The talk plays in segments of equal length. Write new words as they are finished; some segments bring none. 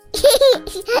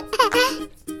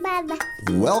Baba.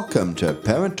 Welcome to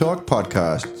Parent Talk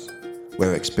Podcasts,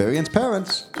 where experienced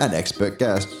parents and expert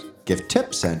guests give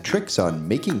tips and tricks on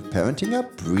making parenting a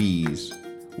breeze.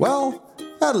 Well,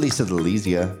 at least a little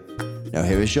easier. Now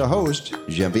here is your host,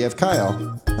 Genevieve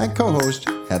Kyle, and co-host,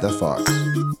 Heather Fox.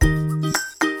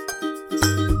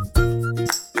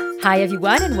 Hi,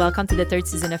 everyone, and welcome to the third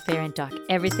season of Parent Talk,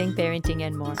 everything parenting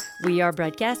and more. We are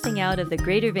broadcasting out of the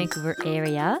Greater Vancouver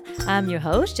area. I'm your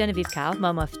host, Genevieve Kyle,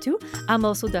 mom of two. I'm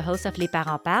also the host of Les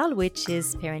Parents Parlent, which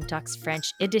is Parent Talk's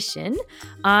French edition.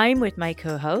 I'm with my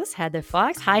co-host, Heather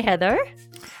Fox. Hi, Heather.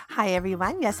 Hi,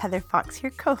 everyone. Yes, Heather Fox here,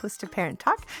 co-host of Parent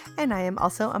Talk, and I am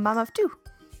also a mom of two.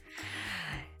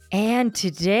 And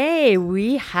today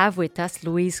we have with us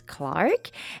Louise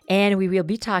Clarke, and we will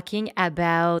be talking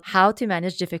about how to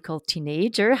manage difficult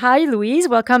teenager. Hi, Louise.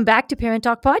 Welcome back to Parent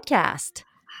Talk Podcast.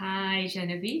 Hi,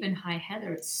 Genevieve, and hi,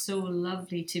 Heather. It's so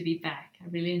lovely to be back. I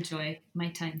really enjoy my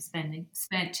time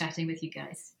spent chatting with you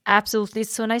guys. Absolutely.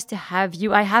 It's so nice to have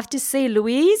you. I have to say,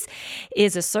 Louise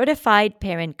is a certified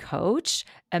parent coach,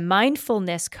 a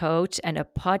mindfulness coach, and a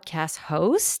podcast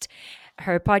host.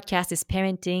 Her podcast is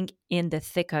Parenting in the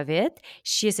Thick of It.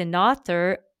 She is an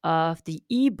author of the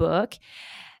ebook,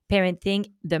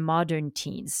 Parenting the Modern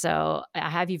Teen. So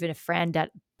I have even a friend that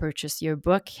purchased your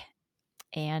book,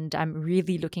 and I'm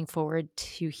really looking forward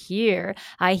to hear.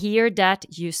 I hear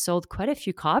that you sold quite a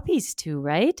few copies too,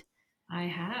 right? I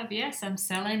have, yes. I'm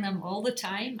selling them all the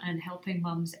time and helping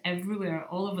mums everywhere,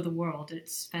 all over the world.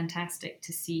 It's fantastic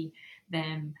to see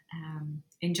them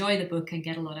enjoy the book and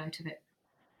get a lot out of it.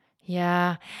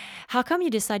 Yeah. How come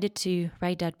you decided to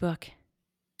write that book?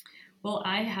 Well,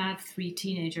 I have 3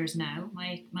 teenagers now.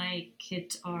 My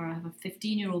kids are, I have a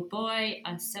 15-year-old boy,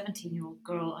 a 17-year-old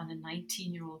girl, and a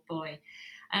 19-year-old boy.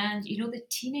 And, you know, the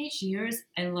teenage years,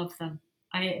 I love them.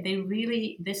 They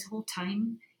really, this whole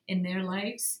time in their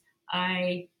lives,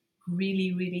 I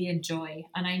really, really enjoy.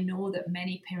 And I know that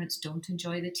many parents don't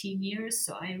enjoy the teen years.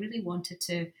 So I really wanted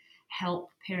to help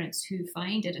parents who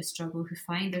find it a struggle, who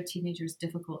find their teenagers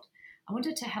difficult. I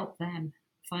wanted to help them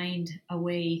find a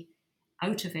way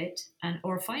out of it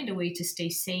or find a way to stay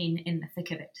sane in the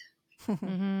thick of it.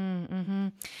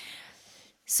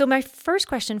 So my first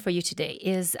question for you today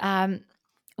is,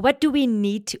 what do we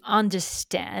need to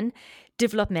understand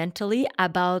developmentally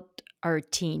about our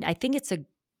teen? I think it's a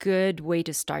good way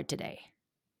to start today.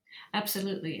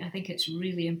 Absolutely. I think it's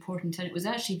really important. And it was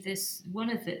actually this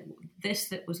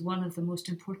that was one of the most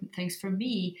important things for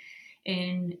me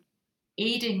in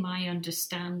aiding my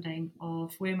understanding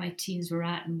of where my teens were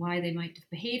at and why they might have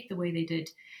behaved the way they did.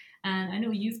 And I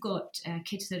know you've got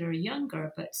kids that are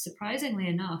younger, but surprisingly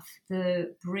enough,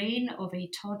 the brain of a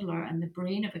toddler and the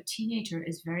brain of a teenager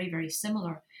is very, very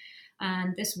similar.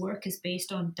 And this work is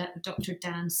based on Dr.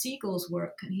 Dan Siegel's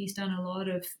work, and he's done a lot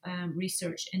of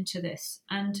research into this.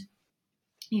 And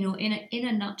you know, in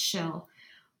a nutshell,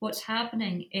 what's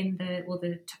happening in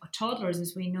the toddlers,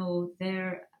 as we know,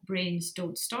 their brains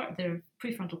don't start, their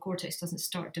prefrontal cortex doesn't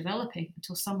start developing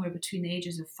until somewhere between the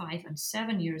ages of 5 and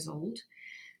 7 years old.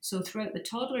 So throughout the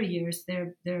toddler years,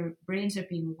 their brains are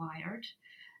being wired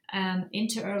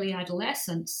into early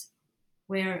adolescence,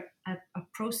 where a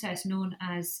process known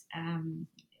as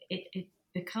it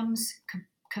becomes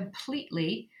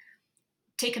completely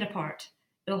taken apart.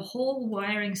 The whole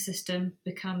wiring system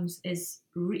is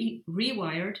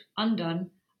rewired, undone,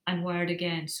 and wired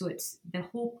again. So it's the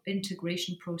whole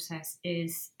integration process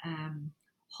is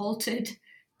halted,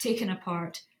 taken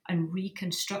apart, and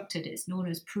reconstructed. It's known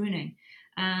as pruning.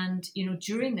 And you know,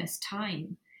 during this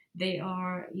time,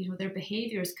 their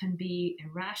behaviors can be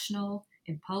irrational,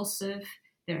 impulsive.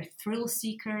 They're thrill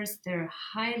seekers. They're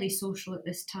highly social at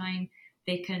this time.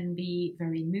 They can be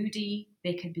very moody,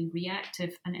 they can be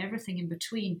reactive, and everything in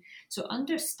between. So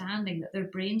understanding that their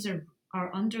brains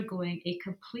are undergoing a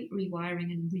complete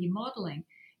rewiring and remodeling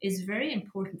is very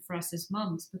important for us as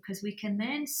mums, because we can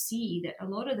then see that a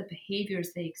lot of the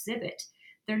behaviors they exhibit,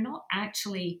 they're not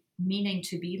actually meaning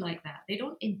to be like that. They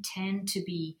don't intend to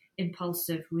be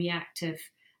impulsive, reactive,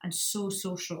 and so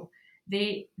social.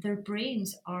 Their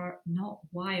brains are not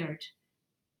wired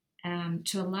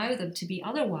to allow them to be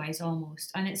otherwise almost.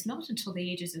 And it's not until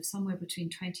the ages of somewhere between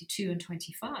 22 and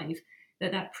 25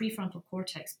 that prefrontal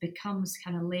cortex becomes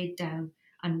kind of laid down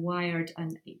and wired.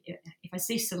 And if I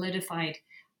say solidified,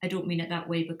 I don't mean it that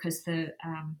way, because the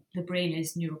brain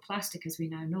is neuroplastic, as we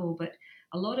now know, but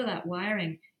a lot of that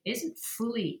wiring isn't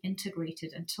fully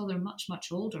integrated until they're much,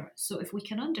 much older. So if we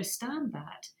can understand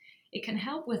that, it can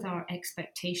help with our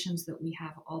expectations that we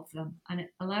have of them. And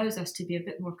it allows us to be a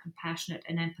bit more compassionate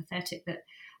and empathetic, that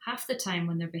half the time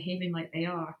when they're behaving like they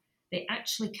are, they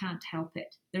actually can't help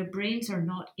it. Their brains are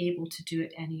not able to do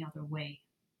it any other way.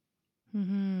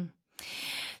 Mm-hmm.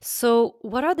 So,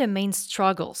 what are the main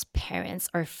struggles parents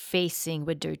are facing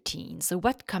with their teens? So,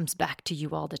 what comes back to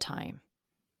you all the time?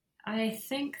 I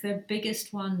think the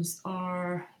biggest ones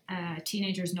are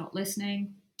teenagers not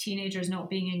listening, teenagers not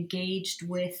being engaged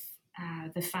with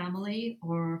the family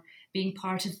or being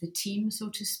part of the team, so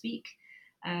to speak.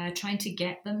 Trying to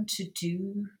get them to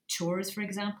do chores, for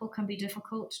example, can be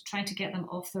difficult. Trying to get them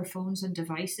off their phones and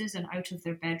devices and out of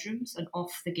their bedrooms and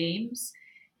off the games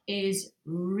is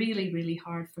really, really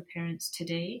hard for parents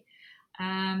today.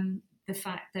 The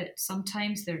fact that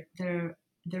sometimes they're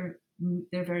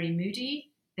very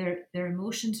moody. Their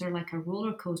emotions are like a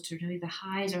roller coaster. You know, the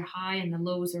highs are high and the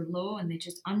lows are low, and they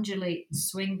just undulate and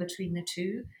swing between the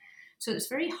two. So it's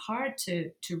very hard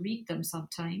to read them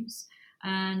sometimes.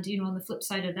 And you know, on the flip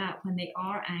side of that, when they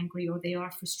are angry or they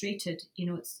are frustrated, you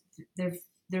know,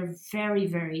 they're very,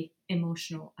 very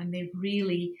emotional, and they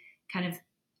really kind of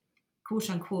quote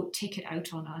unquote take it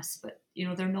out on us, but you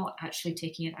know, they're not actually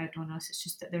taking it out on us. It's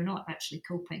just that they're not actually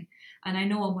coping. And I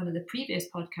know on one of the previous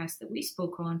podcasts that we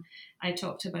spoke on, I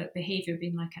talked about behavior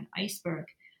being like an iceberg.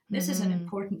 This is an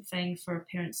important thing for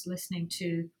parents listening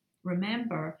to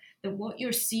remember, that what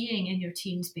you're seeing in your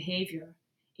teen's behavior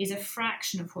is a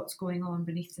fraction of what's going on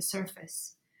beneath the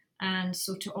surface. And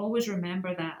so to always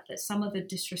remember that some of the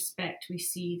disrespect we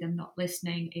see, them not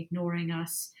listening, ignoring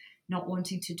us, not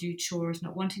wanting to do chores,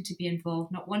 not wanting to be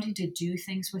involved, not wanting to do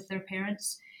things with their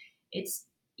parents. It's,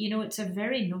 you know, it's a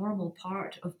very normal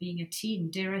part of being a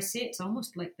teen. Dare I say, it's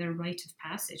almost like their rite of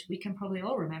passage. We can probably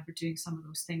all remember doing some of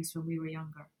those things when we were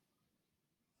younger.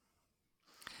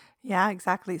 Yeah,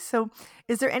 exactly. So,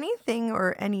 is there anything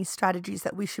or any strategies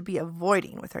that we should be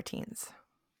avoiding with our teens?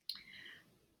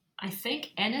 I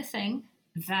think anything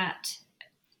that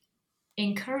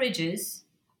encourages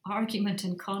argument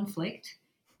and conflict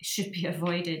should be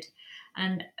avoided.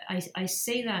 And I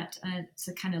say that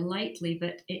so kind of lightly,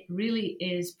 but it really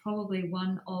is probably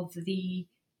one of the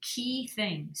key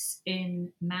things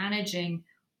in managing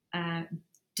uh,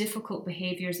 difficult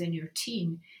behaviors in your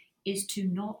teen is to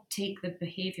not take the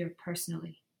behavior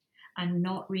personally and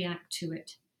not react to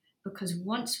it. Because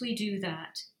once we do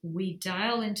that, we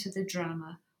dial into the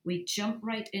drama, we jump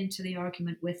right into the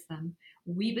argument with them,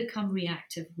 we become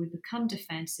reactive, we become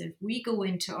defensive, we go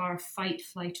into our fight,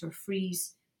 flight, or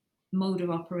freeze mode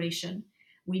of operation.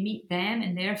 We meet them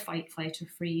in their fight, flight, or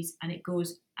freeze, and it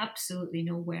goes absolutely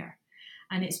nowhere.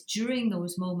 And it's during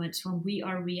those moments when we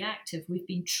are reactive, we've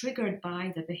been triggered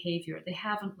by the behavior, they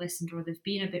haven't listened, or they've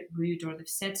been a bit rude, or they've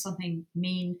said something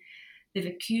mean, they've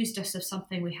accused us of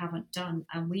something we haven't done,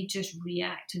 and we just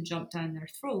react and jump down their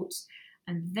throats.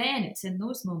 And then it's in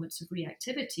those moments of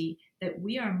reactivity that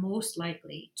we are most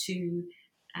likely to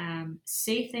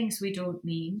say things we don't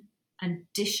mean and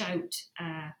dish out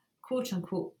quote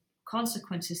unquote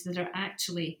consequences that are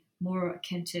actually more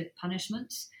akin to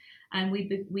punishments. And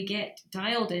we get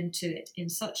dialed into it in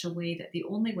such a way that the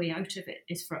only way out of it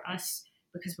is for us,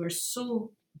 because we're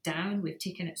so down, we've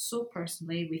taken it so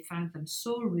personally, we found them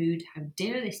so rude, how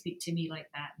dare they speak to me like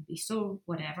that and be so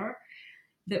whatever,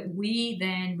 that we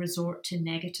then resort to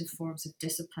negative forms of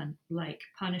discipline like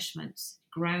punishments,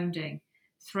 grounding,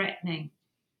 threatening,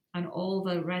 and all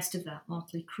the rest of that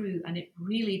motley crew. And it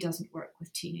really doesn't work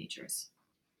with teenagers.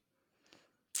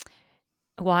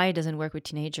 Why it doesn't work with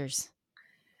teenagers?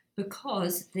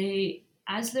 Because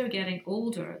as they're getting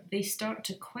older, they start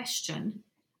to question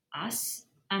us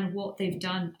and what they've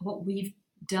done, what we've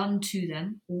done to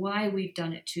them, why we've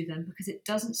done it to them, because it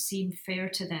doesn't seem fair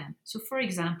to them. So, for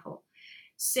example,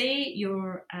 say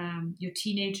your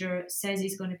teenager says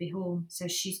he's going to be home,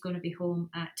 says she's going to be home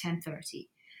at 10:30,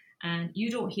 and you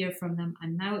don't hear from them,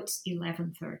 and now it's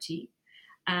 11:30,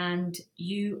 and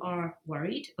you are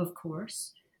worried, of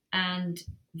course, and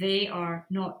they are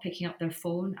not picking up their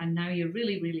phone, and now you're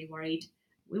really, really worried.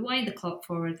 We wind the clock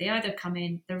forward. They either come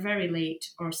in, they're very late,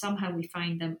 or somehow we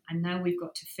find them, and now we've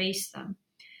got to face them.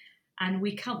 And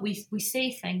we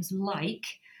say things like,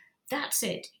 "That's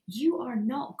it. You are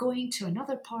not going to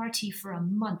another party for a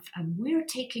month, and we're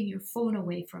taking your phone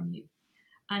away from you."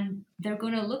 And they're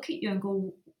going to look at you and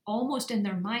go, almost in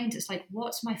their minds, it's like,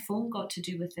 what's my phone got to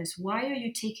do with this? Why are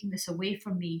you taking this away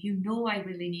from me? You know I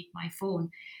really need my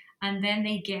phone. And then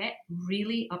they get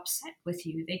really upset with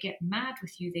you. They get mad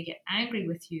with you. They get angry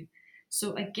with you.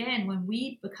 So again, when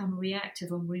we become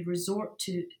reactive and we resort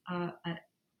to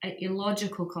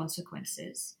illogical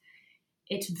consequences,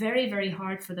 it's very, very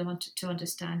hard for them to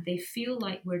understand. They feel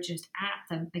like we're just at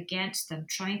them, against them,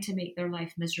 trying to make their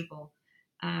life miserable.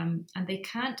 And they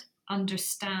can't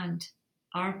understand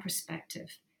our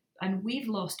perspective. and we've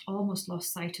almost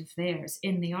lost sight of theirs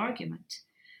in the argument.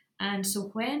 And so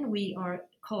when we are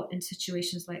caught in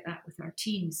situations like that with our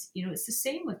teens, it's the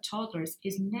same with toddlers,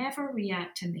 is never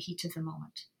react in the heat of the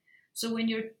moment. So when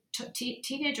your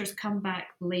teenagers come back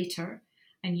later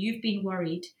and you've been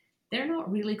worried, they're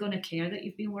not really going to care that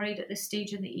you've been worried at this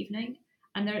stage in the evening.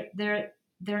 And they're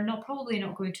probably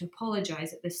not going to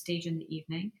apologize at this stage in the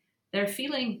evening.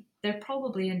 They're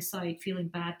probably inside feeling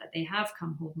bad that they have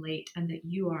come home late and that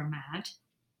you are mad.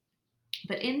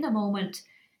 But in the moment,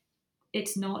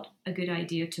 it's not a good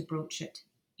idea to broach it.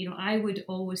 I would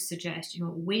always suggest,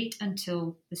 wait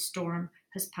until the storm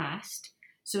has passed.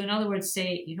 So in other words,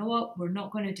 say, you know what, we're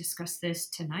not going to discuss this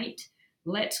tonight.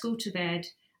 Let's go to bed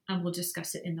and we'll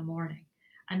discuss it in the morning.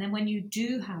 And then when you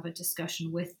do have a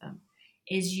discussion with them,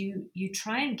 is you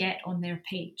try and get on their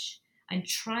page and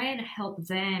try and help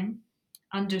them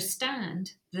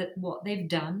understand that what they've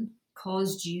done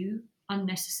caused you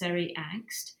unnecessary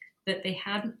angst, that they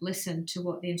hadn't listened to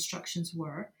what the instructions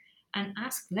were, and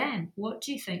ask them, what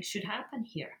do you think should happen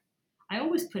here? I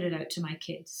always put it out to my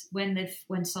kids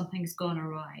when something's gone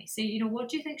awry. Say, what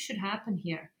do you think should happen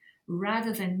here?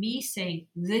 Rather than me saying,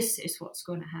 this is what's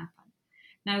going to happen.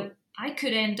 Now, I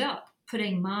could end up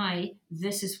putting my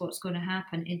this is what's going to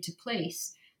happen into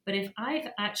place. But if I've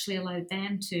actually allowed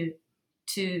them to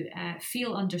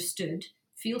feel understood,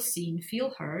 feel seen,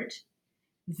 feel heard,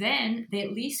 then they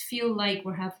at least feel like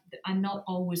I'm not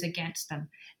always against them.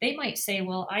 They might say,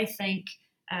 well, I think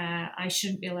I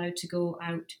shouldn't be allowed to go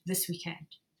out this weekend.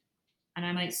 And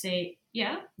I might say,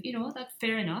 yeah, that's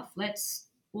fair enough.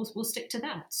 We'll stick to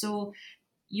that. So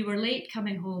you were late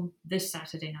coming home this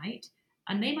Saturday night.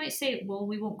 And they might say, well,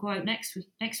 we won't go out next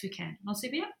weekend. And I'll say,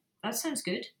 yeah, that sounds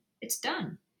good. It's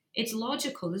done. It's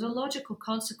logical. There's a logical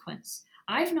consequence.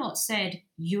 I've not said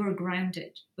you're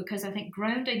grounded, because I think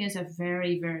grounding is a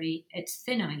very, very, it's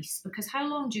thin ice. Because how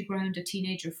long do you ground a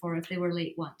teenager for if they were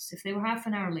late once? If they were half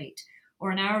an hour late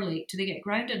or an hour late, do they get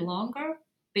grounded longer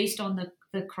based on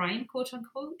the crime, quote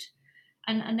unquote?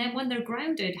 And then when they're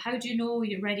grounded, how do you know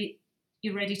you're ready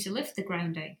to lift the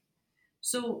grounding?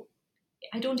 So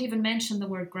I don't even mention the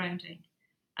word grounding.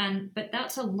 But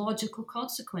that's a logical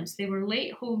consequence. They were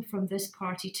late home from this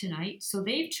party tonight, so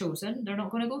they've chosen they're not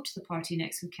going to go to the party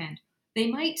next weekend. They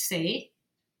might say,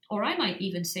 or I might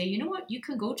even say, you know what, you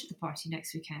can go to the party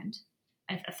next weekend.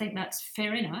 I think that's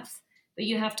fair enough, but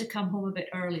you have to come home a bit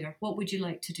earlier. What would you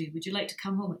like to do? Would you like to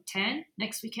come home at 10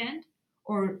 next weekend,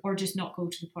 or just not go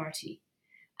to the party?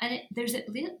 And there's at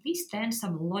least then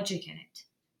some logic in it.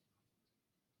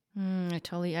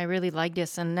 I really like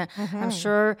this. And I'm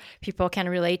sure people can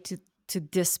relate to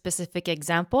this specific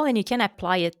example, and you can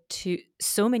apply it to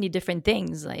so many different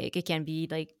things. Like it can be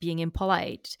like being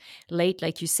impolite, late,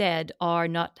 like you said, or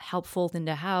not helpful in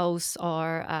the house,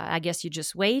 or I guess you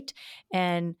just wait.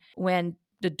 And when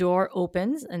the door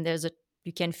opens and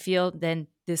you can feel then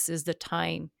this is the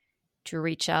time to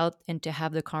reach out and to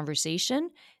have the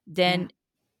conversation, then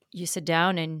you sit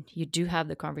down and you do have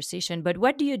the conversation. But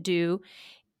what do you do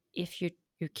if your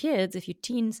kids, if your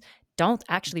teens don't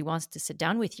actually want to sit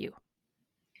down with you?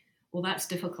 Well, that's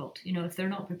difficult. If they're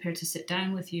not prepared to sit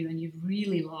down with you and you've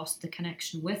really lost the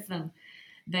connection with them,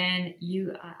 then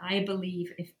I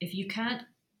believe if you can't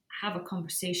have a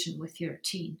conversation with your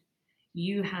teen,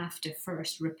 you have to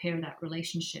first repair that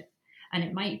relationship. And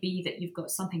it might be that you've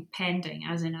got something pending,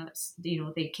 as in,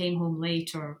 they came home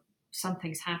late or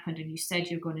something's happened and you said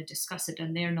you're going to discuss it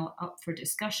and they're not up for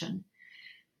discussion.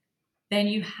 Then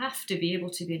you have to be able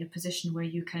to be in a position where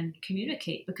you can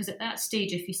communicate. Because at that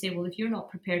stage, if you say, well, if you're not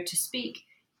prepared to speak,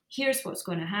 here's what's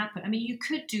going to happen. I mean, you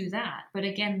could do that. But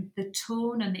again, the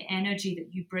tone and the energy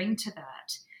that you bring to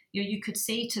that, you could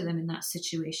say to them in that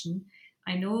situation,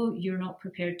 I know you're not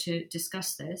prepared to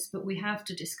discuss this, but we have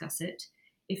to discuss it.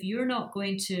 If you're not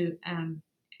going to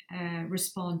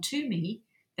respond to me,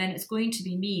 then it's going to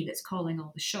be me that's calling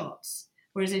all the shots.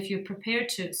 Whereas if you're prepared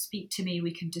to speak to me,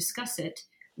 we can discuss it.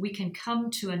 We can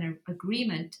come to an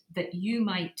agreement that you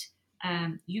might,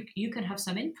 you can have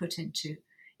some input into.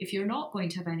 If you're not going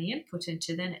to have any input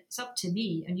into, then it's up to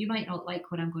me, and you might not like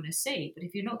what I'm going to say. But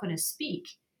if you're not going to speak,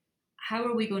 how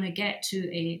are we going to get to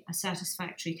a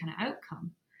satisfactory kind of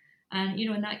outcome? And,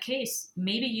 in that case,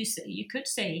 maybe you could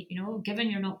say, given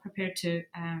you're not prepared to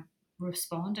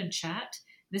respond and chat,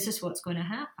 this is what's going to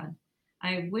happen.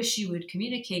 I wish you would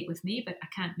communicate with me, but I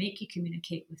can't make you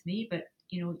communicate with me. But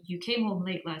you came home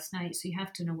late last night, so you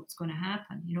have to know what's going to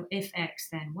happen. If X,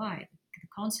 then Y, the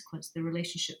consequence, the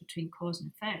relationship between cause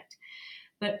and effect.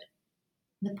 But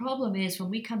the problem is when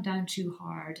we come down too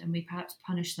hard and we perhaps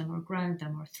punish them or ground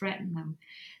them or threaten them,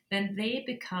 then they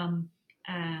become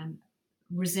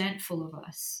resentful of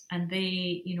us, and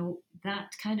they,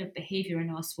 that kind of behavior in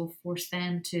us will force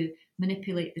them to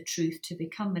manipulate the truth, to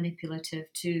become manipulative,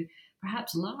 to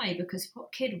perhaps lie, because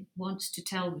what kid wants to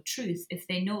tell the truth if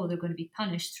they know they're going to be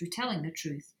punished through telling the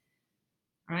truth,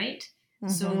 right?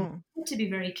 So we have to be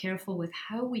very careful with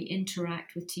how we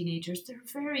interact with teenagers. They're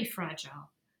very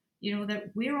fragile. That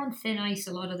we're on thin ice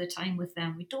a lot of the time with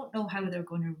them. We don't know how they're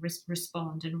going to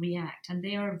respond and react, and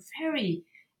they are very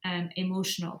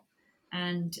emotional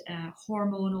and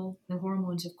hormonal. The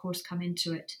hormones, of course, come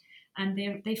into it, and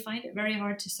they find it very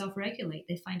hard to self-regulate.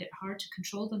 They find it hard to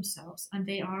control themselves, and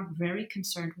they are very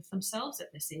concerned with themselves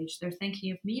at this age. They're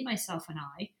thinking of me, myself, and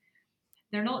I.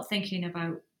 They're not thinking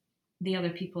about the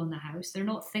other people in the house. They're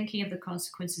not thinking of the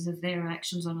consequences of their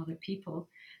actions on other people.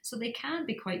 So they can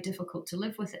be quite difficult to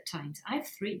live with at times. I have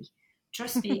 3.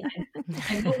 Trust me,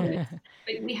 I know this.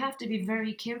 But we have to be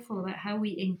very careful about how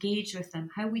we engage with them,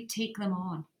 how we take them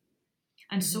on.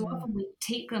 And so often we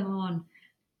take them on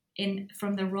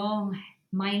from the wrong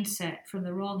mindset, from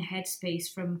the wrong headspace,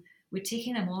 we're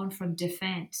taking them on from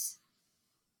defense.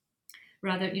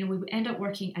 Rather, we end up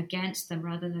working against them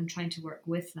rather than trying to work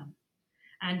with them.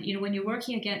 And, when you're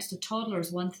working against a toddler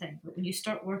is one thing, but when you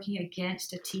start working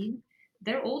against a teen,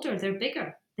 they're older, they're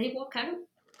bigger, they walk out.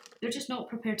 They're just not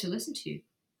prepared to listen to you.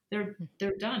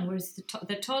 They're done. Whereas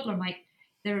the toddler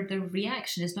their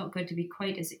reaction is not going to be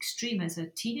quite as extreme as a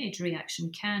teenage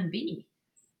reaction can be.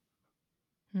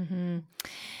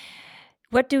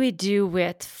 What do we do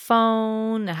with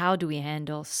phone? How do we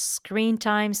handle screen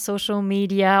time, social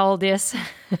media, all this?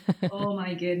 Oh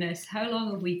my goodness. How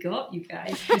long have we got, you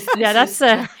guys? Yeah, that's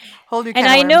Hold your and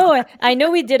can of worms. I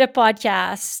know we did a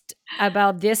podcast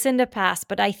about this in the past,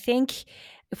 but I think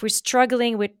if we're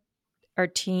struggling with our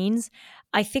teens,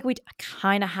 I think we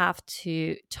kind of have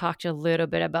to talk a little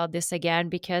bit about this again,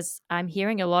 because I'm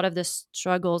hearing a lot of the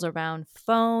struggles around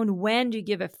phone. When do you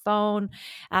give a phone?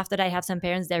 After that, I have some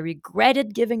parents that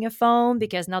regretted giving a phone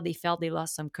because now they felt they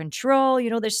lost some control.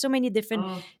 There's so many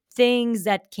different things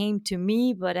that came to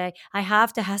me, but I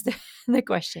have to ask the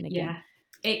question again.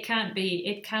 Yeah, it can't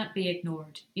be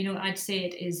ignored. I'd say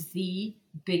it is the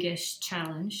biggest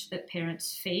challenge that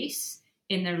parents face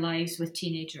in their lives with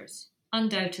teenagers,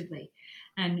 undoubtedly.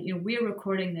 And we're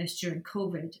recording this during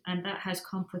COVID, and that has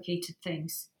complicated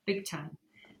things big time.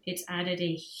 It's added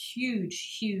a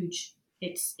huge.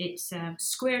 It's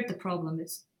squared the problem.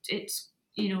 It's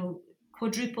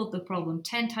quadrupled the problem,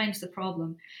 10 times the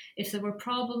problem. If there were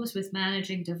problems with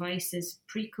managing devices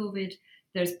pre-COVID,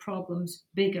 there's problems,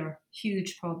 bigger,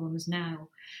 huge problems now.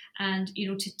 And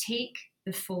to take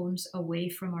the phones away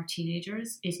from our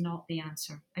teenagers is not the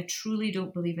answer. I truly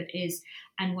don't believe it is.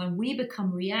 And when we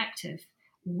become reactive,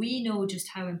 we know just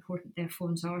how important their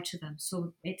phones are to them.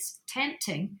 So it's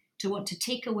tempting to want to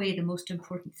take away the most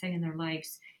important thing in their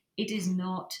lives. It is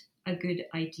not a good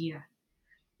idea.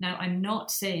 Now, I'm not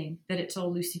saying that it's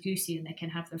all loosey-goosey and they can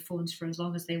have their phones for as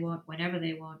long as they want, whenever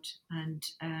they want, and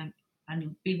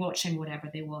be watching whatever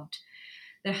they want.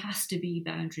 There has to be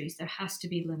boundaries. There has to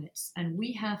be limits. And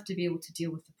we have to be able to deal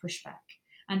with the pushback.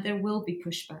 And there will be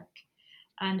pushback.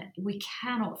 And we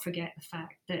cannot forget the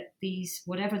fact that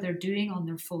whatever they're doing on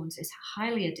their phones is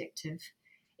highly addictive.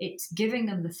 It's giving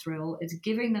them the thrill. It's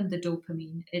giving them the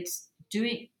dopamine. It's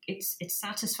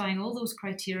satisfying all those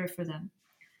criteria for them.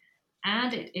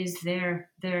 And it is their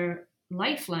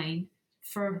lifeline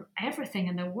for everything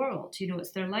in the world.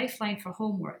 It's their lifeline for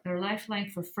homework, their lifeline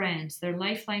for friends, their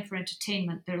lifeline for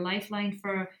entertainment, their lifeline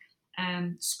for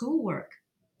schoolwork,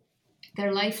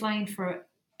 their lifeline for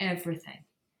everything.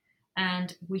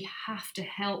 And we have to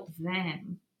help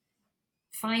them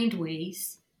find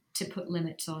ways to put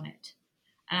limits on it.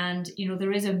 And,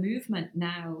 there is a movement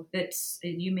now that's,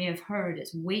 you may have heard,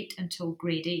 it's wait until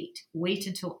grade 8, wait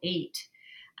until 8.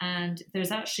 And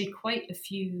there's actually quite a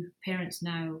few parents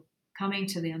now coming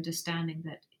to the understanding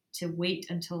that to wait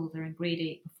until they're in grade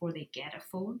 8 before they get a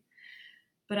phone.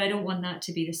 But I don't want that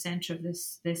to be the center of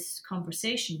this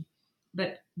conversation.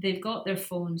 But they've got their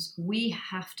phones. We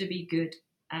have to be good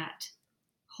at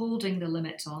holding the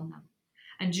limits on them.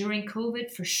 And during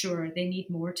COVID, for sure, they need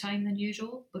more time than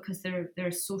usual because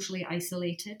they're socially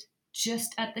isolated.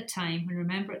 Just at the time, when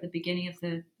remember at the beginning of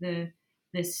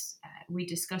we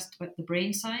discussed about the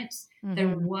brain science,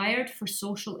 they're wired for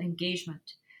social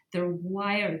engagement. They're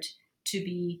wired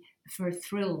for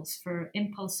thrills, for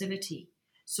impulsivity.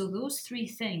 So those 3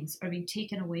 things are being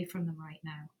taken away from them right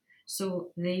now.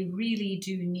 So they really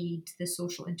do need the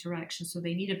social interaction. So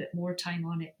they need a bit more time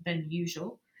on it than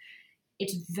usual.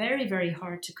 It's very, very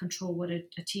hard to control what a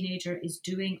teenager is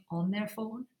doing on their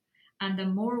phone. And the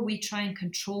more we try and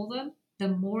control them, the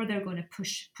more they're going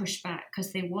to push back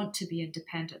because they want to be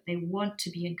independent. They want to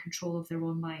be in control of their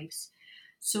own lives.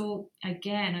 So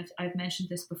again, I've mentioned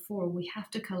this before, we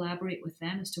have to collaborate with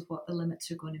them as to what the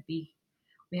limits are going to be.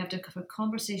 We have to have a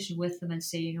conversation with them and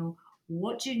say, you know,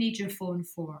 what do you need your phone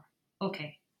for?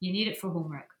 Okay, you need it for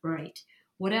homework, right?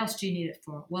 What else do you need it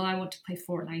for? Well, I want to play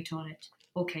Fortnite on it.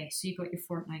 Okay, so you got your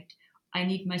Fortnite. I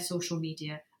need my social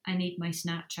media. I need my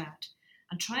Snapchat.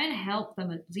 And try and help them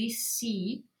at least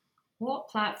see what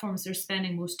platforms they're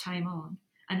spending most time on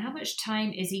and how much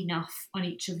time is enough on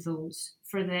each of those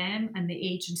for them and the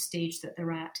age and stage that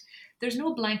they're at. There's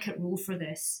no blanket rule for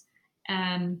this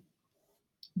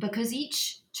because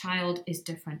each child is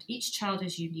different. Each child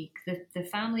is unique. The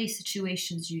family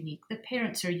situation is unique. The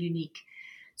parents are unique.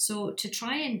 So to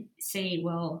try and say,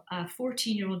 well, a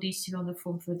 14-year-old needs to be on the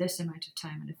phone for this amount of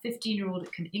time, and a 15-year-old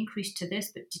it can increase to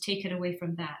this, but to take it away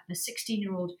from that, and a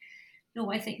 16-year-old, no,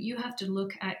 I think you have to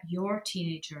look at your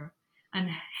teenager and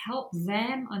help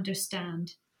them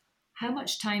understand how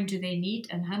much time do they need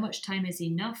and how much time is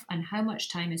enough and how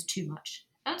much time is too much.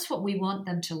 That's what we want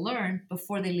them to learn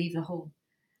before they leave the home.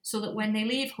 So that when they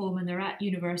leave home and they're at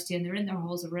university and they're in their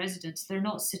halls of residence, they're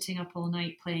not sitting up all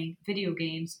night playing video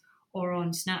games or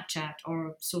on Snapchat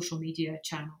or social media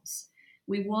channels.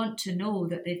 We want to know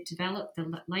that they've developed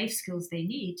the life skills they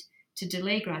need to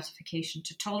delay gratification,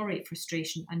 to tolerate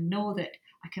frustration, and know that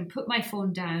I can put my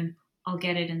phone down, I'll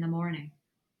get it in the morning.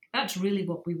 That's really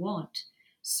what we want.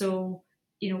 So,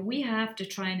 you know, we have to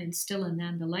try and instill in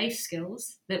them the life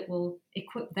skills that will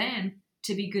equip them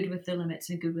to be good with the limits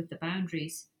and good with the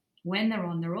boundaries when they're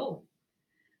on their own.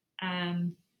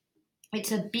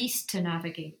 It's a beast to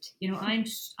navigate. You know,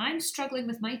 I'm struggling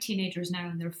with my teenagers now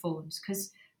on their phones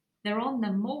because they're on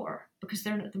them more because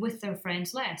they're with their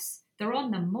friends less. They're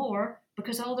on them more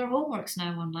because all their homework's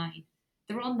now online.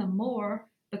 They're on them more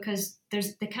because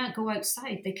they can't go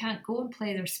outside. They can't go and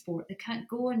play their sport. They can't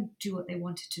go and do what they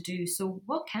wanted to do. So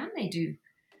what can they do?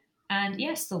 And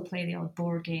yes, they'll play the odd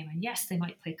board game. And yes, they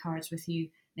might play cards with you.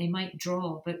 They might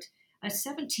draw. But a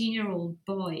 17-year-old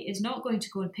boy is not going to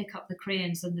go and pick up the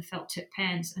crayons and the felt tip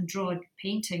pens and draw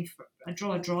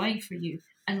a drawing for you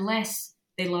unless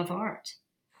they love art.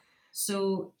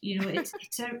 So, you know,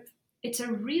 it's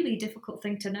a really difficult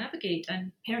thing to navigate.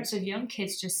 And parents of young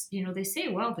kids just, you know, they say,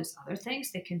 well, there's other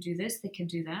things. They can do this, they can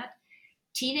do that.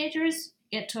 Teenagers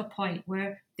get to a point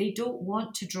where they don't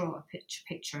want to draw a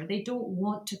picture. They don't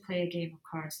want to play a game of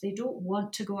cards. They don't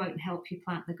want to go out and help you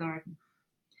plant the garden.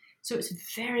 So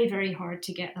it's very, very hard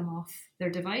to get them off their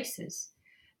devices.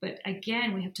 But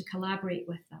again, we have to collaborate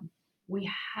with them. We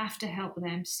have to help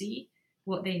them see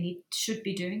what they should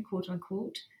be doing, quote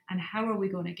unquote, and how are we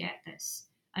going to get this?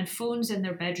 And phones in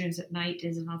their bedrooms at night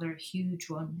is another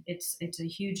huge one. It's a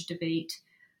huge debate.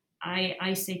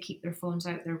 I say keep their phones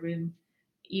out their room.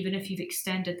 Even if you've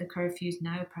extended the curfews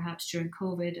now, perhaps during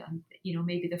COVID, and you know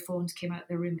maybe the phones came out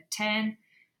their room at 10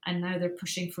 and now they're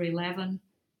pushing for 11.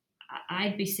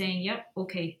 I'd be saying, yep,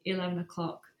 okay, 11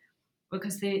 o'clock.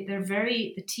 Because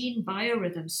the teen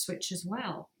biorhythms switch as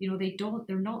well. You know,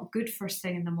 they're not good first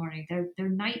thing in the morning. They're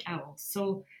night owls.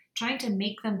 So trying to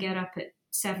make them get up at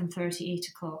 7:30, 8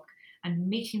 o'clock and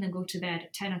making them go to bed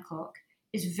at 10 o'clock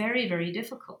is very, very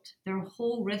difficult. Their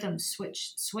whole rhythm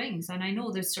swings. And I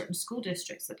know there's certain school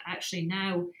districts that actually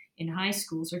now in high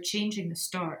schools are changing the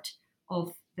start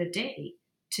of the day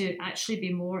to actually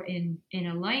be more in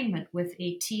alignment with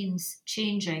a teen's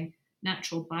changing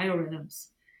natural biorhythms.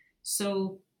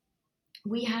 So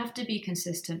we have to be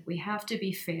consistent. We have to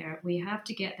be fair. We have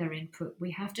to get their input.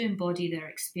 We have to embody their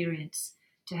experience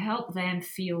to help them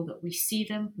feel that we see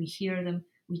them, we hear them,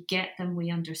 we get them, we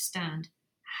understand.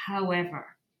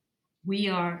 However, we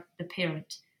are the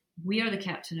parent. We are the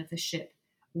captain of the ship.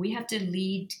 We have to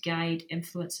lead, guide,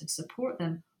 influence, and support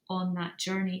them on that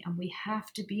journey, and we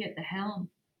have to be at the helm.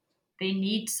 They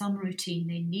need some routine.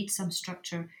 They need some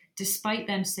structure, despite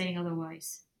them saying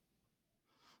otherwise.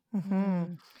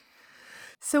 Mm-hmm.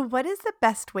 So what is the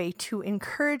best way to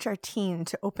encourage our teen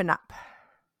to open up?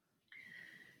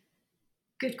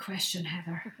 Good question,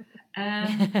 Heather.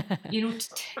 You know,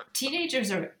 teenagers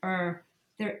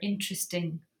they're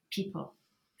interesting people.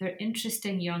 They're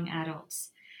interesting young adults.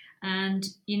 And,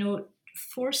 you know,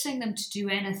 forcing them to do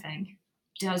anything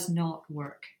does not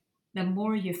work. The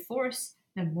more you force,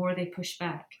 the more they push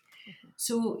back.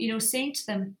 So, you know, saying to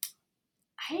them,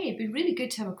 hey, it'd be really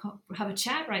good to have a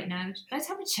chat right now. Let's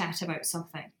have a chat about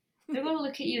something. They're going to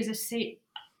look at you as if say,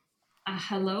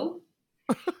 hello.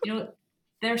 You know,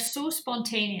 they're so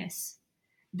spontaneous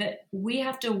that we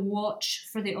have to watch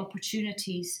for the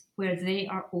opportunities where they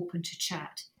are open to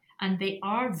chat. And they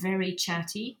are very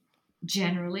chatty,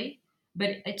 generally.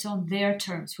 but it's on their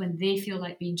terms when they feel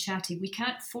like being chatty. We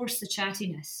can't force the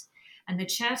chattiness. And the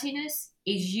chattiness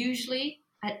is usually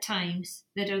at times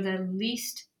that are the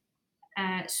least,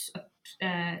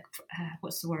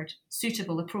 what's the word?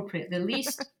 Suitable, appropriate, the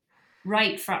least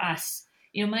right for us.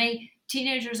 My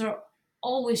teenagers are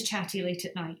always chatty late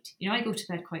at night. I go to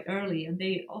bed quite early and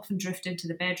they often drift into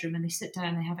the bedroom and they sit down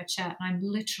and they have a chat. And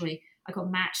I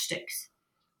got matchsticks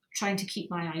trying to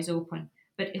keep my eyes open.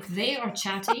 But if they are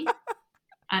chatty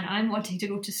and I'm wanting to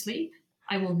go to sleep,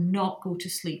 I will not go to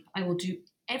sleep. I will do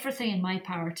everything in my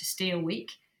power to stay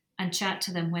awake and chat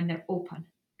to them when they're open,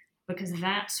 because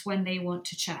that's when they want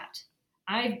to chat.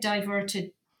 I've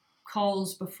diverted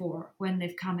calls before when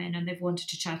they've come in and they've wanted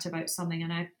to chat about something,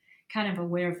 and I'm kind of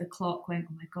aware of the clock going,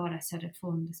 oh my God, I said I'd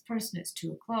phone this person, it's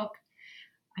 2:00.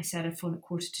 I said I'd phone at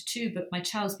 1:45, but my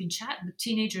child's been chatting. The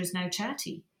teenager is now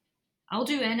chatty. I'll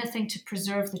do anything to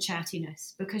preserve the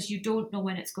chattiness because you don't know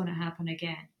when it's going to happen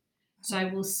again. So I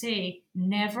will say,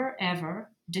 never ever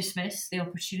dismiss the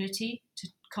opportunity to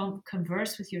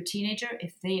converse with your teenager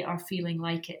if they are feeling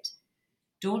like it.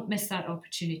 Don't miss that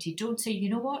opportunity. Don't say, you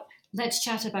know what, let's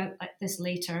chat about this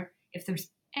later. If there's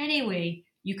any way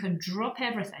you can drop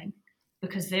everything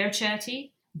because they're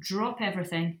chatty, drop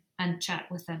everything and chat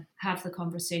with them. Have the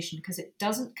conversation, because it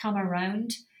doesn't come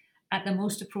around at the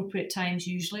most appropriate times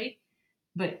usually,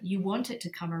 but you want it to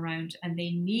come around, and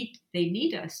they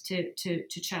need us to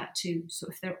chat too. So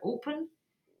if they're open,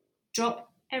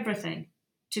 drop everything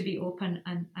to be open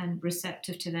and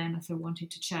receptive to them if they're wanting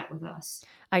to chat with us.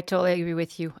 I totally agree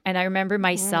with you. And I remember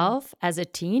myself as a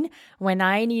teen, when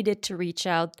I needed to reach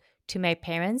out to my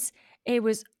parents, it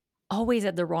was always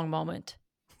at the wrong moment.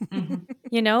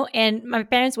 Mm-hmm. And my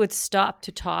parents would stop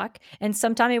to talk, and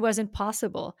sometimes it wasn't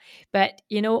possible. But,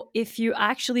 if you're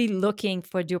actually looking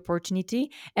for the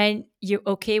opportunity and you're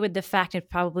okay with the fact it's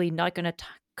probably not going to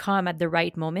come at the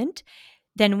right moment,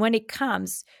 then when it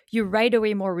comes, you're right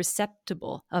away more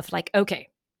receptible of like, okay,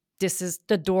 this is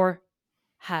the door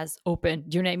has opened.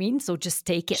 Do you know what I mean? So just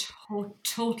take it.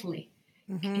 Totally.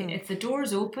 If the door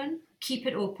is open, keep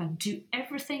it open. Do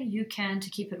everything you can to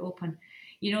keep it open.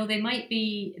 They might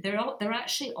be, they're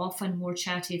actually often more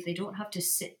chatty if they don't have to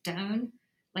sit down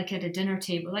like at a dinner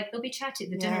table. Like they'll be chatty at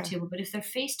the dinner table, but if they're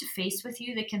face to face with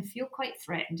you, they can feel quite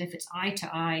threatened if it's eye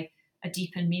to eye, a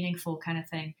deep and meaningful kind of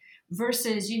thing.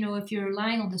 Versus, if you're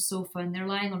lying on the sofa and they're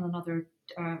lying on another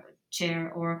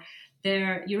chair, or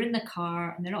you're in the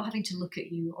car and they're not having to look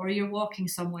at you, or you're walking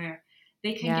somewhere,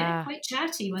 they can get quite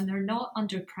chatty when they're not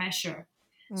under pressure.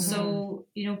 So,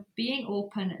 being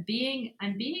open, being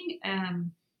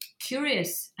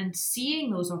curious and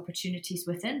seeing those opportunities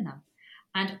within them.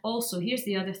 And also, here's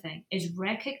the other thing, is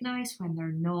recognize when they're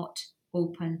not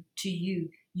open to you.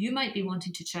 You might be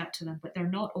wanting to chat to them, but they're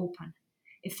not open.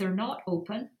 If they're not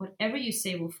open, whatever you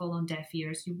say will fall on deaf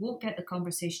ears. You won't get the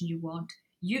conversation you want.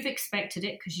 You've expected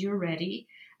it because you're ready,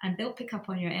 and they'll pick up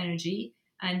on your energy,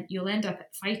 and you'll end up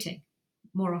fighting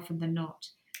more often than not.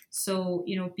 So,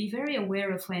 be very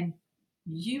aware of when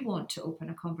you want to open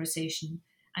a conversation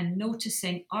and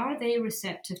noticing, are they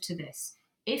receptive to this?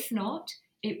 If not,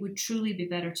 it would truly be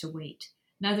better to wait.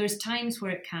 Now, there's times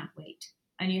where it can't wait,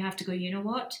 and you have to go, you know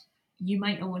what? You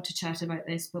might not want to chat about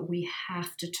this, but we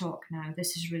have to talk now.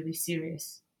 This is really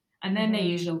serious. And then they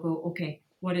usually go, okay,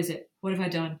 what is it? What have I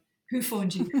done? Who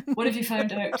phoned you? What have you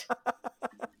found out?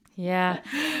 Yeah.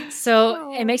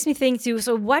 So it makes me think too.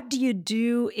 So what do you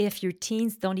do if your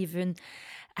teens don't even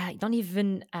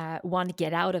want to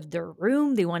get out of their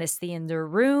room? They want to stay in their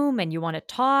room, and you want to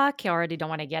talk, or they don't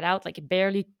want to get out, like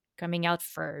barely coming out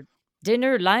for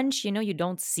dinner, lunch, you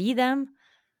don't see them.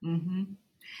 Mm-hmm.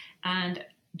 And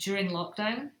during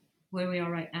lockdown, where we are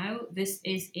right now, this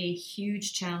is a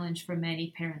huge challenge for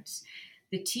many parents.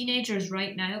 The teenagers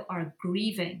right now are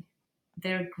grieving.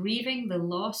 They're grieving the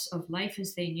loss of life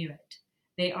as they knew it.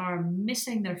 They are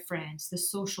missing their friends, the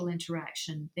social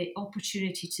interaction, the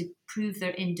opportunity to prove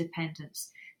their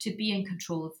independence, to be in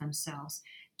control of themselves,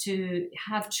 to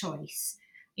have choice.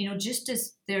 Just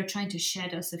as they're trying to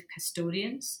shed us as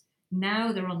custodians,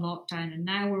 now they're on lockdown and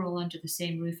now we're all under the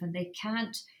same roof, and they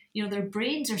can't, their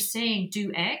brains are saying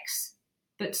do X,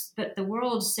 but the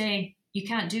world's saying you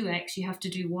can't do X, you have to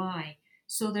do Y.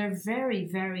 So they're very,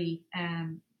 very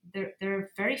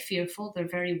they're very fearful, they're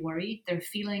very worried, they're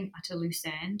feeling at a loose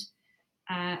end,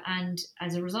 and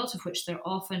as a result of which they're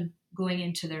often going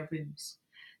into their rooms.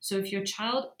 So if your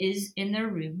child is in their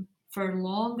room for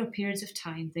longer periods of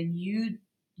time than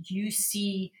you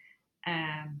see,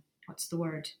 what's the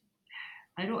word?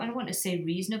 I don't want to say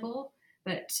reasonable,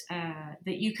 but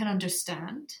that you can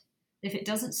understand. If it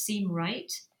doesn't seem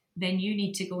right, then you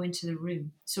need to go into the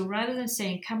room. So rather than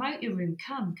saying, come out your room,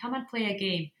 come and play a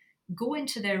game, go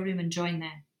into their room and join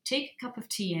them. Take a cup of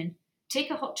tea in, take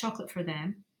a hot chocolate for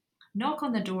them, knock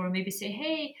on the door, maybe say,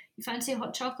 hey, you fancy a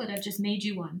hot chocolate? I've just made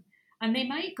you one. And they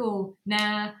might go,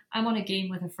 nah, I'm on a game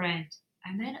with a friend.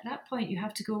 And then at that point you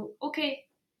have to go, okay,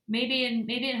 maybe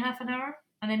in half an hour.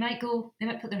 And they might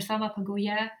put their thumb up and go,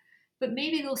 yeah. But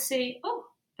maybe they'll say, oh,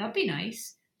 that'd be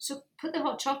nice. So put the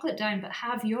hot chocolate down, but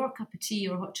have your cup of tea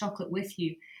or hot chocolate with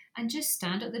you. And just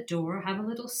stand at the door, have a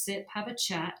little sip, have a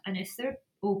chat. And if they're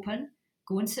open,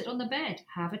 go and sit on the bed,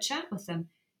 have a chat with them.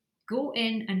 Go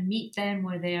in and meet them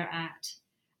where they're at.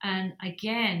 And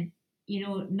again,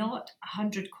 not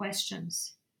 100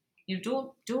 questions.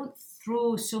 Don't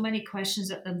throw so many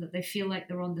questions at them that they feel like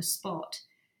they're on the spot.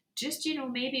 Just,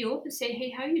 maybe open, say, hey,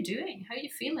 how are you doing? How are you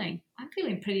feeling? I'm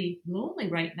feeling pretty lonely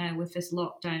right now with this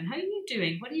lockdown. How are you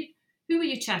doing? Who are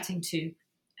you chatting to?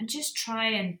 And just try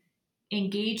and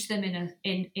engage them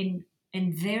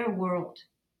in their world,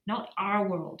 not our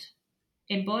world.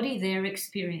 Embody their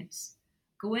experience.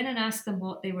 Go in and ask them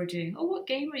what they were doing. Oh, what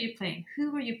game were you playing?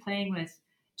 Who were you playing with?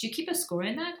 Do you keep a score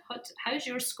in that? How's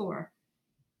your score?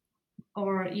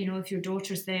 Or, if your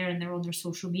daughter's there and they're on their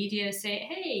social media, say,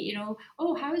 hey,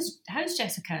 oh, how's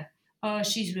Jessica? Oh,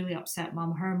 she's really upset,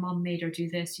 Mum. Her mum made her do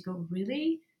this. You go,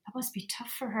 really? That must be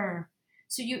tough for her.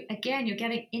 So you're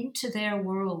getting into their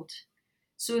world.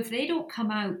 So if they don't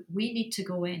come out, we need to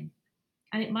go in.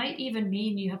 And it might even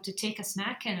mean you have to take a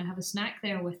snack in and have a snack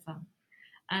there with them.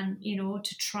 And,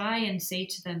 to try and say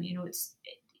to them, it's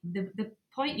the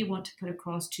point you want to put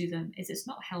across to them is it's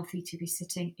not healthy to be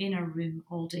sitting in a room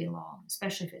all day long,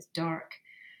 especially if it's dark.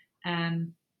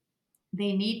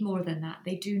 They need more than that.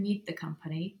 They do need the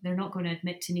company. They're not going to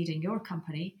admit to needing your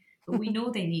company, but we know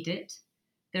they need it.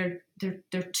 They're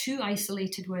too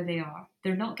isolated where they are.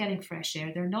 They're not getting fresh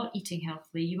air. They're not eating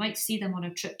healthily. You might see them on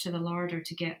a trip to the larder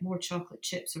to get more chocolate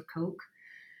chips or Coke,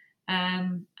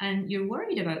 and you're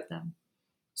worried about them.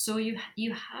 So you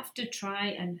have to try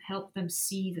and help them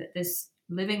see that this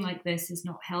living like this is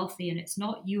not healthy, and it's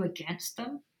not you against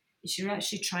them. It's you're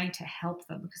actually trying to help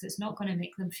them, because it's not going to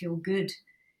make them feel good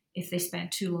if they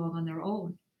spend too long on their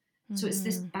own. Mm-hmm. So it's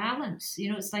this balance.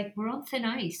 It's like we're on thin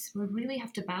ice. We really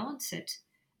have to balance it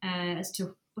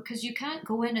because you can't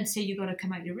go in and say you got to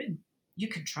come out your room. You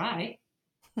can try.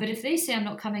 But if they say, I'm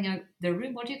not coming out their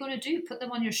room, what are you going to do? Put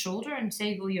them on your shoulder and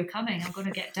say, well, you're coming. I'm going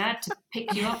to get Dad to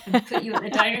pick you up and put you at the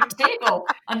dining table.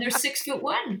 And they're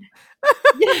 6'1".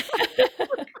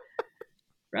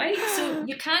 Right? So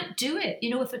you can't do it.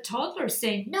 If a toddler is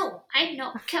saying, no, I'm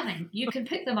not coming, you can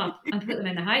pick them up and put them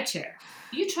in the high chair.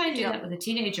 You try and do that with a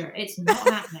teenager, it's not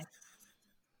happening.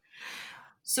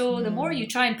 So the more you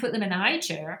try and put them in the high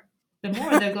chair, the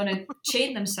more they're going to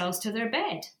chain themselves to their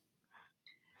bed.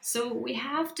 So we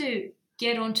have to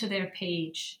get onto their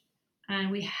page, and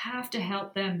we have to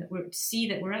help them see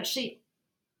that we're actually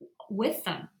with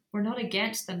them. We're not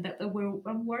against them,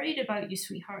 I'm worried about you,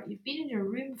 sweetheart. You've been in your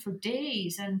room for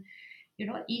days and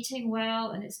you're not eating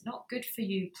well and it's not good for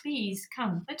you. Please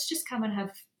come. Let's just come and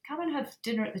have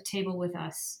dinner at the table with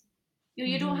us.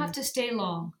 You don't have to stay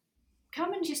long.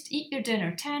 Come and just eat your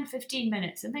dinner, 10, 15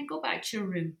 minutes, and then go back to your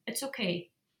room. It's okay.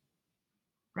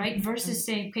 Right? Versus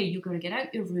saying, okay, you're going to get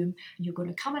out your room and you're going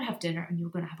to come and have dinner and you're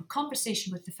going to have a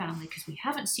conversation with the family because we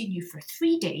haven't seen you for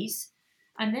 3 days.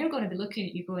 And they're going to be looking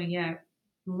at you going, yeah,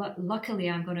 luckily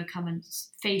I'm going to come and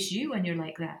face you when you're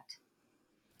like that.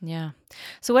 Yeah.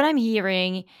 So what I'm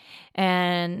hearing,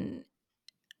 and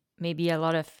maybe a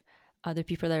lot of other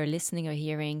people that are listening are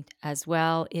hearing as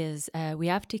well, is we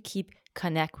have to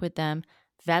connect with them,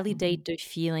 validate their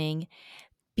feeling,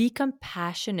 be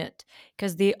compassionate,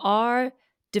 because they are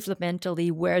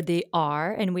developmentally where they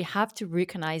are, and we have to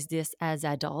recognize this as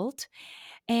adult,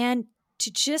 and to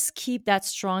just keep that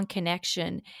strong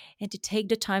connection and to take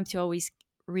the time to always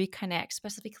reconnect,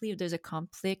 specifically if there's a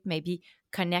conflict, maybe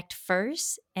connect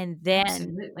first and then.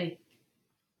 Absolutely.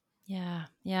 Yeah.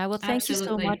 Well, thank you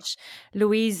so much,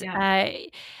 Louise. Yeah.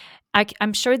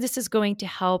 I'm sure this is going to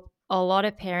help a lot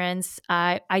of parents.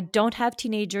 I don't have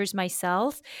teenagers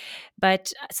myself,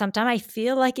 but sometimes I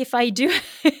feel like if I do,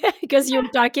 because you're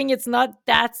talking, it's not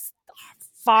that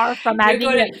far from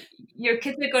your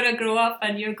kids are going to grow up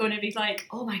and you're going to be like,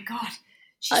 oh my God,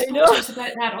 she spoke to us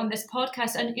about that on this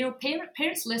podcast. And,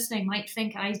 parents listening might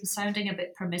think I'm sounding a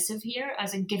bit permissive here,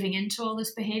 as in giving into all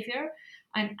this behavior.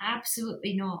 I'm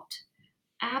absolutely not.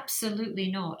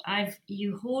 Absolutely not.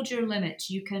 You hold your limits.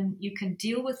 You can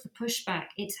deal with the pushback.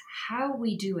 It's how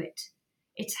we do it.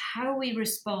 It's how we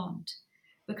respond.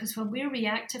 Because when we're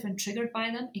reactive and triggered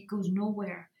by them, it goes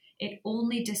nowhere. It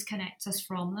only disconnects us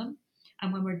from them.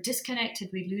 And when we're disconnected,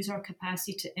 we lose our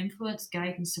capacity to influence,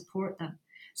 guide, and support them.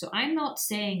 So I'm not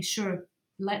saying, sure,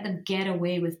 let them get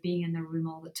away with being in their room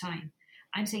all the time.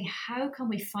 I'm saying, how can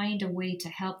we find a way to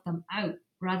help them out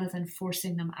rather than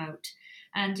forcing them out?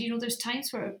 And, there's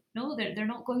times where, no, they're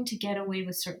not going to get away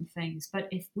with certain things. But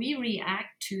if we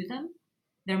react to them,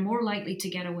 they're more likely to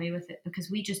get away with it, because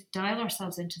we just dial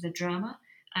ourselves into the drama,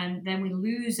 and then we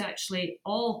lose actually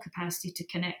all capacity to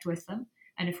connect with them.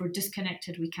 And if we're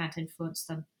disconnected, we can't influence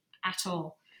them at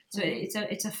all. So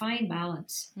it's a fine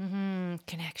balance.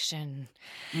 Connection.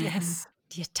 Yes.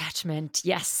 The attachment,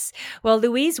 yes. Well,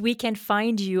 Louise, we can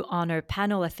find you on our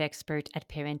panel of experts at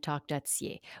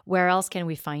parenttalk.ca. Where else can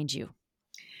we find you?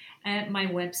 My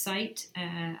website,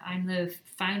 I'm the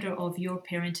founder of Your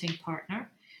Parenting Partner.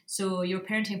 So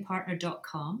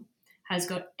yourparentingpartner.com has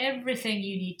got everything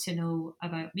you need to know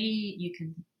about me. You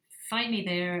can find me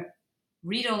there,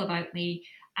 read all about me,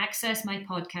 access my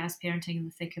podcast, Parenting in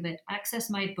the Thick of It, access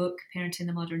my book, Parenting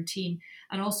the Modern Teen,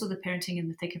 and also the Parenting in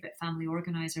the Thick of It Family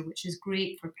Organizer, which is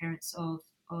great for parents of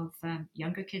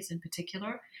younger kids in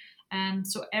particular.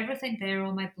 So everything there,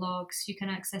 all my blogs, you can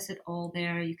access it all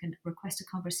there. You can request a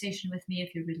conversation with me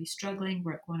if you're really struggling,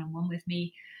 work one-on-one with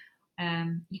me.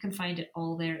 You can find it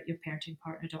all there at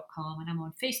yourparentingpartner.com. And I'm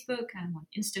on Facebook, I'm on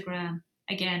Instagram.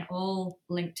 Again, all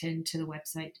linked into the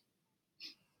website.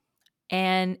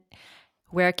 And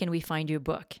where can we find your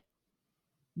book?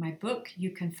 My book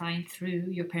you can find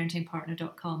through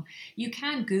yourparentingpartner.com. You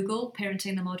can Google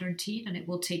Parenting the Modern Teen and it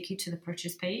will take you to the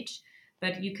purchase page,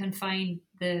 but you can find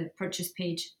the purchase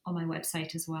page on my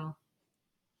website as well.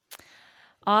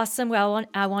 Awesome. Well,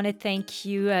 I want to thank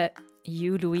you,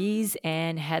 Louise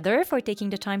and Heather, for taking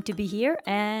the time to be here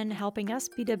and helping us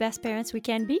be the best parents we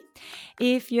can be.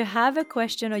 If you have a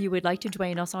question or you would like to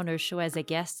join us on our show as a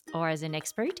guest or as an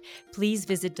expert, please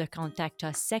visit the Contact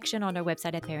Us section on our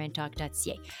website at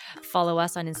parenttalk.ca. Follow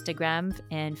us on Instagram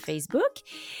and Facebook.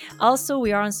 Also,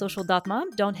 we are on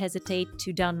social.mom. Don't hesitate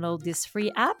to download this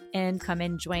free app and come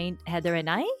and join Heather and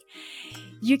I.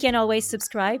 You can always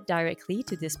subscribe directly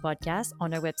to this podcast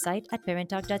on our website at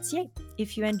parenttalk.ca.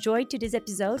 If you enjoyed today's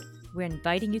episode, we're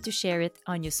inviting you to share it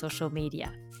on your social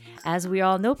media. As we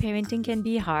all know, parenting can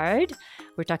be hard.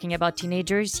 We're talking about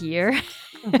teenagers here.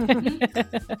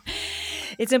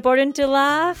 It's important to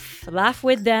laugh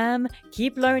with them,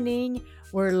 keep learning.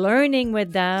 We're learning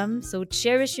with them. So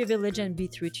cherish your village and be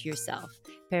true to yourself.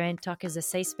 Parent Talk is a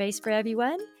safe space for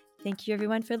everyone. Thank you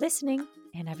everyone for listening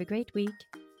and have a great week.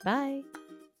 Bye.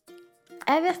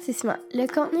 Avertissement. Le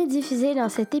contenu diffusé dans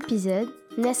cet épisode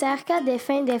ne sert qu'à des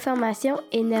fins d'information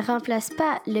et ne remplace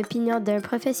pas l'opinion d'un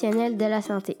professionnel de la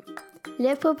santé.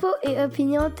 Les propos et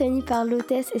opinions tenus par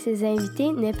l'hôtesse et ses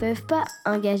invités ne peuvent pas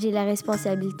engager la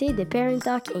responsabilité de Parent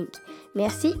Talk Inc.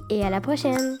 Merci et à la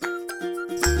prochaine!